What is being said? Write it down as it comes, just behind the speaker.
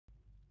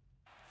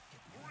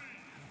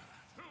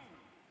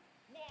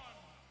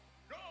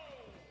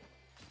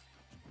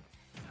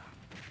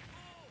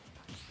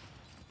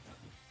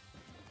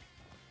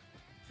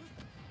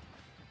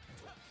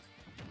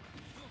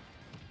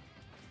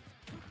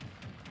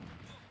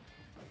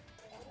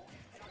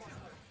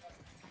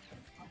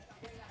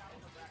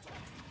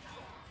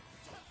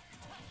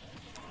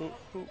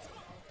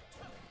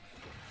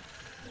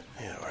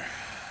Yeah, we're...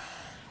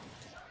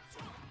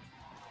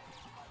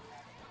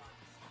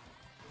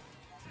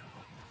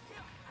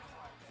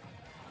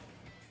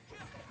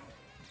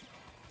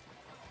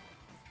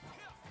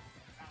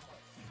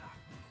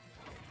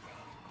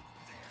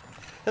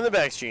 In the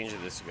back exchange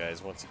of this,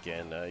 guys, once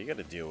again, you got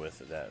to deal with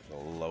that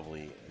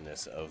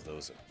loveliness of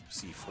those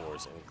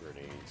C4s and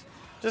grenades.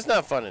 Just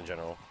not fun in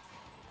general.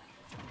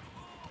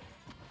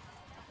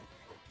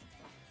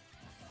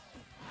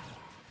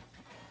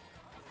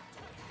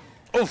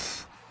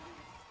 Oof!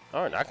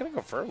 Oh, not going to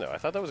confirm, though. I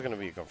thought that was going to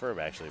be a confirm,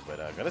 actually. But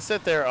going to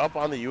sit there up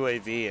on the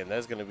UAV, and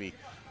that's going to be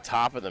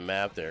top of the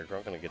map there.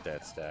 Grunk going to get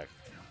that stack.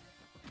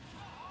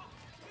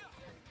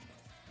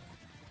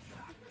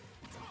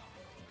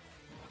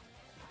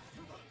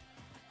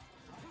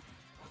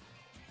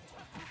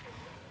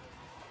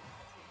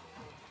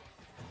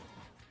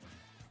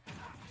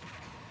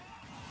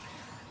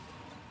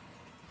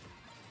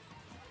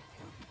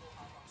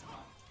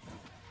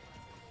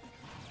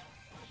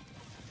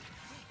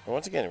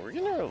 Once again, we're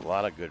getting a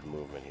lot of good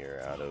movement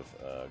here out of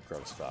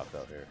Grunk's stock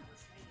out here.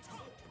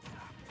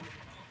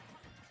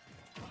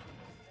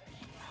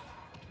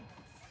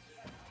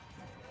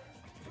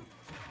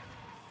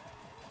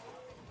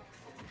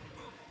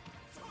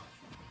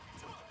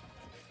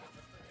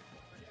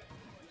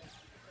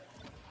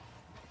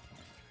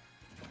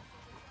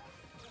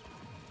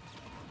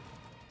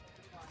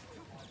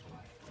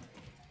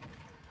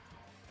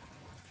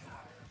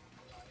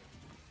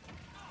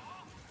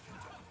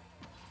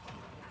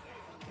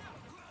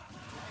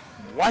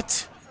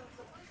 What?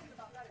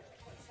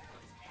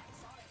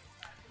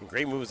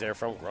 Great moves there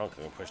from Grunk.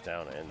 Going to push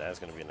down, and that's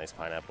going to be a nice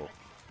pineapple.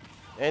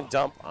 And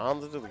dump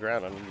onto the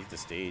ground underneath the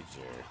stage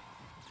there.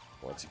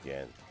 Once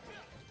again.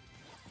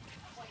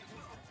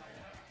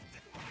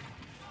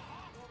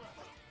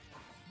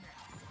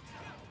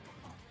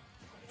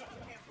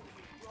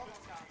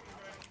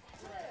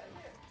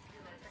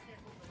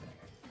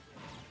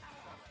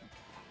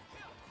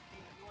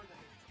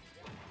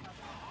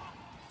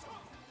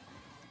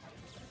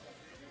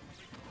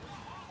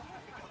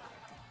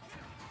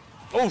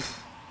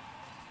 Oof!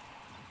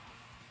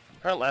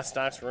 Alright, last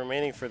stocks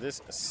remaining for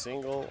this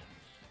single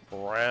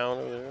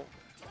round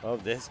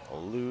of this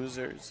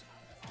losers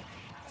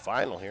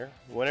final here.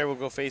 Winner will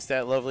go face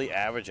that lovely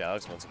average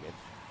Alex once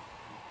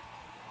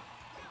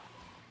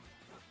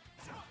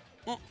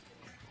again.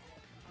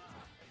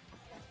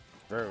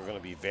 We're going to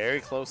be very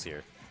close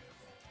here.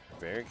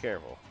 Very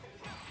careful.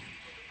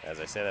 As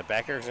I said, that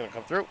back air is going to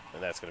come through,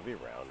 and that's going to be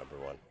round number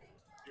one.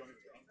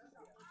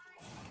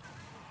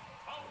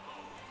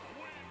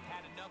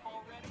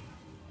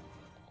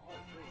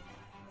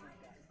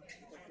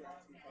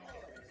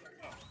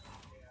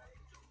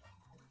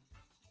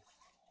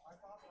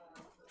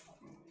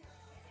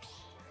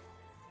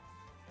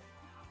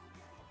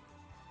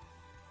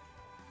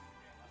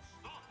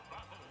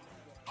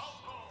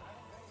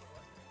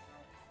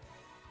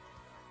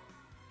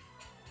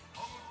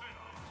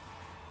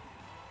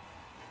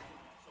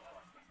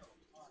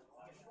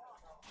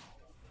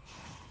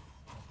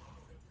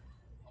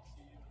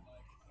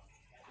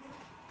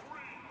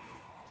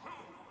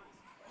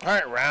 All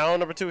right,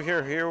 round number two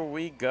here. Here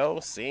we go.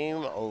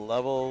 Same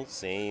level,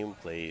 same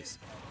place,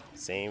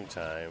 same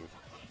time.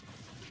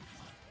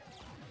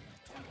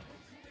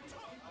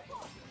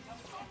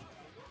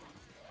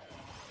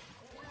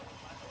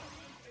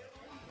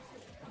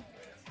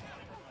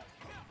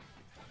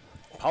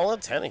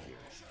 Paulatina here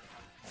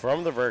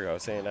from the Virgo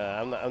saying,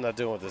 I'm not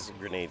doing with this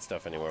grenade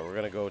stuff anymore. We're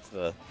going to go to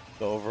the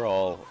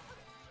overall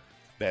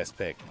best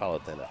pick,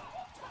 Paulatina.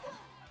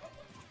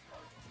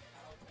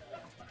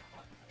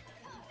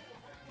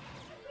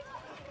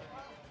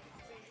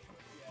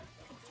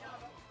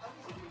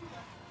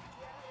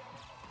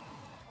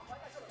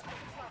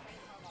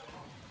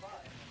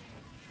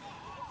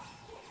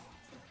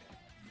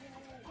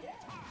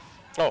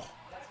 Oh.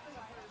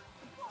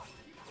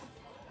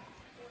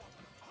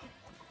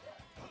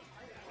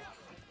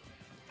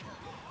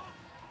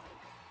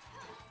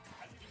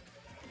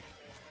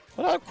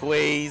 What up,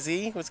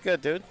 Quazy? What's good,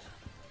 dude?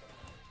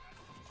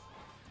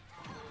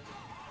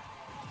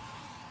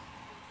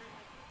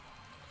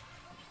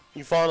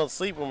 You falling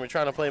asleep when we're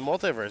trying to play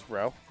multiverse,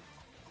 bro.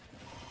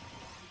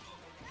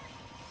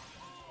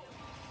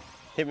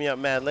 Hit me up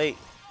mad late.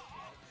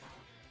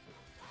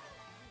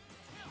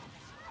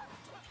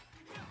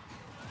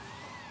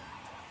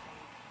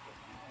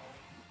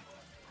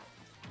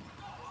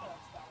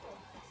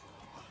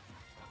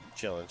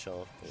 Chilling.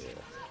 Yeah.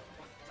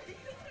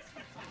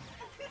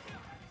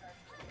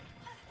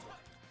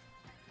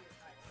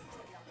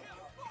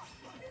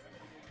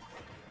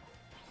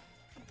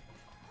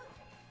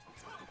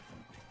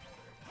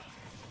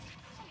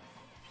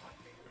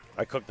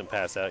 I cooked and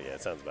passed out. Yeah,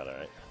 it sounds about all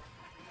right.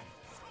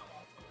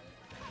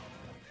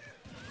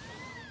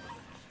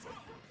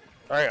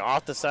 All right,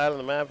 off the side of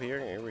the map here.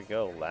 Here we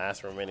go.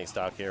 Last remaining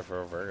stock here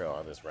for Virgo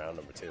on this round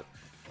number two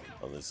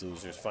of this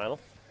losers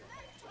final.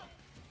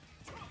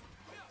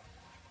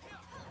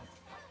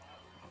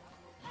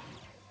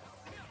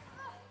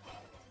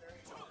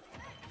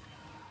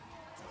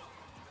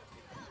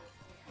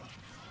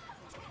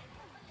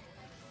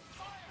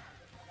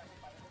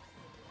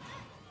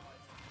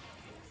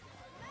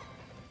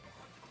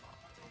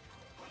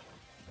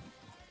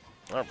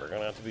 Oh, we're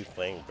gonna have to be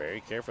playing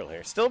very careful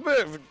here. Still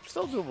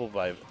doable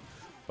by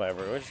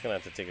Virgo. We're just gonna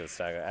have to take it a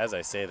stack. As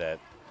I say that,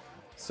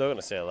 still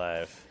gonna stay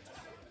alive.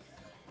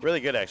 Really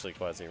good, actually,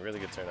 Quasi. Really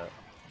good turnout.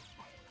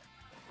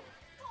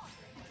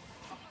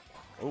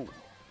 Oh.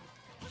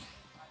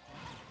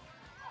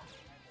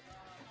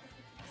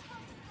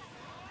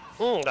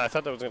 I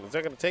thought that was gonna. Is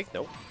that gonna take?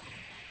 Nope.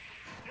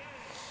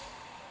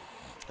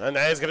 And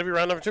that is gonna be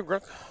round number 2,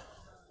 Grunk.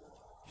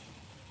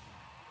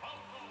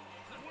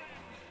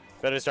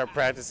 Better start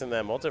practicing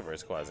that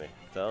multiverse, Quasi. I'm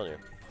telling you.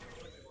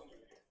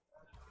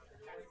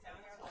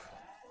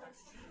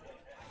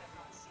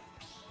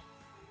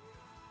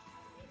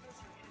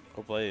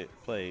 We'll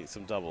play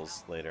some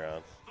doubles later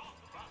on.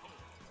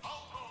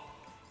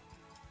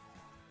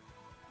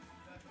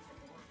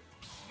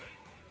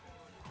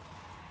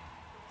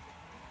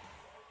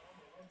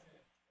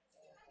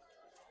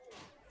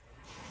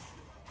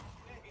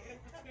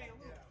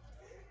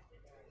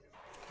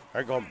 All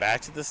right, going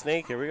back to the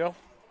snake. Here we go.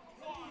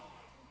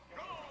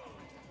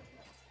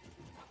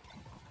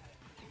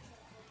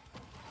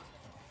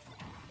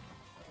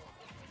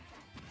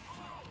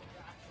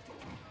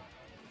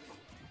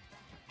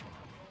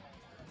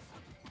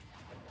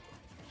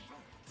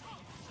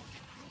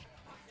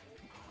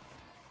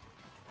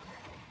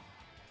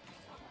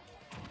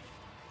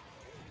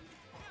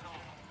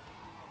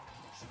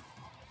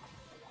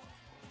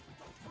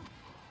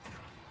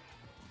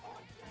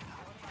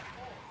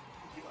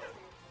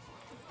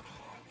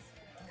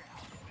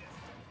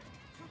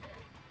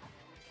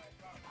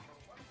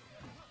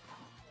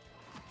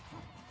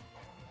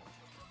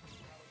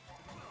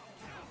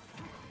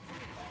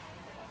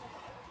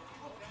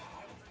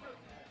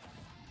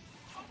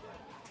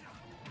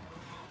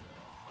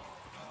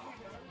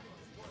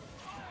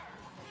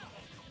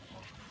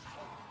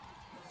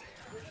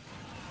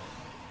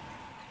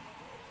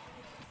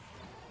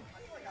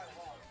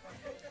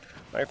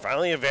 All right,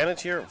 finally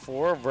advantage here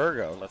for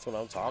Virgo. That's what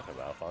I'm talking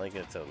about. Finally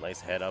get some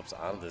nice head-ups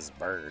on this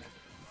bird.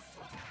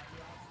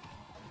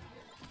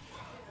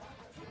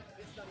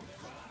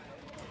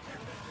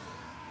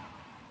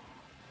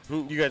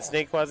 You got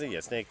Snake, Quasi?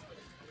 Yeah, Snake.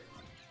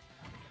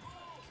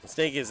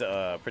 Snake is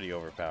pretty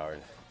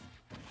overpowered.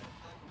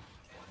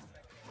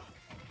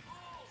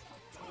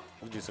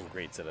 We'll do some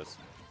great setups.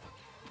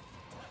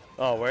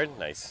 Oh, word?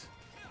 Nice.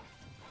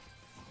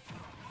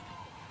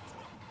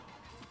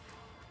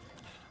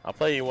 I'll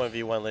play you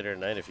 1v1 later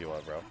tonight if you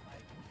want, bro.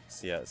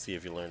 See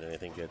if you learned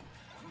anything good.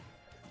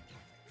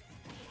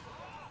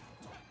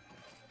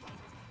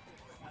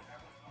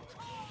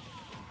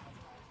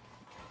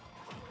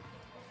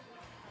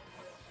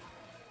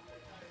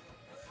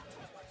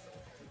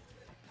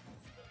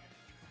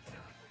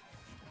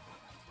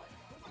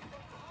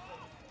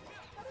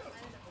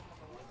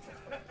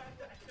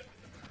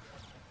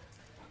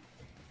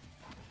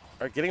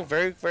 All right, getting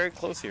very, very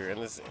close here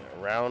in this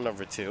round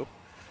number 2.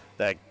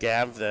 That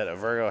gap that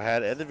Virgo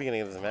had at the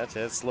beginning of this match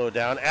has slowed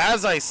down.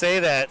 As I say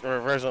that,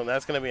 reversal,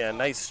 that's going to be a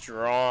nice,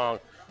 strong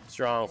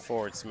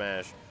forward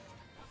smash.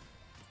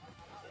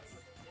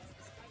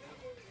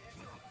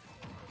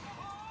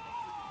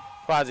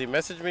 Quasi,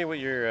 message me what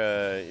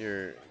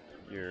your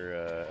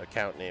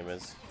account name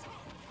is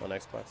on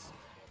Xbox.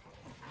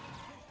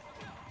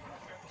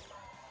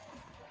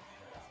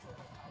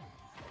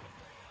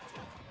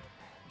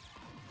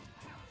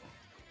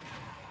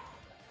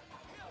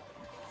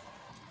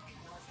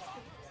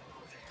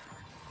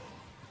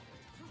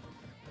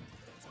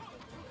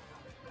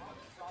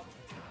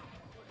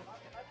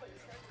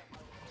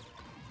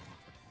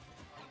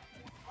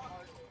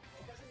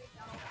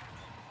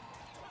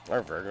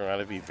 Our Virgo got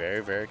to be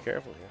very, very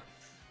careful here.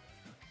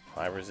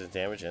 5 resist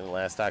damage in the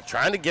last stock.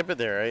 Trying to get it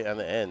there right on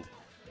the end.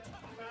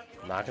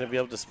 Not going to be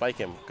able to spike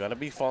him. Going to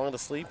be falling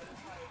asleep.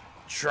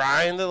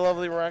 Trying the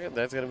lovely rocket.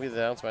 That's going to be the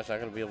down smash. Not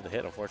going to be able to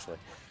hit, unfortunately.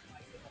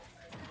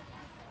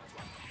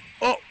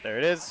 Oh, there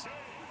it is.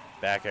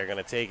 Back air going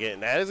to take it.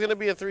 And that is going to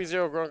be a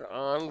 3-0 Grunk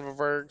on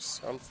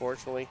Virgs,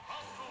 unfortunately.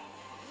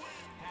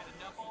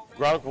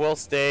 Grunk will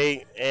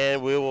stay,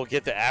 and we will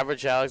get the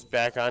average Alex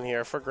back on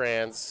here for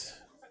grands.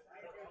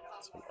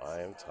 That's what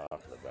I am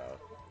talking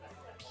about.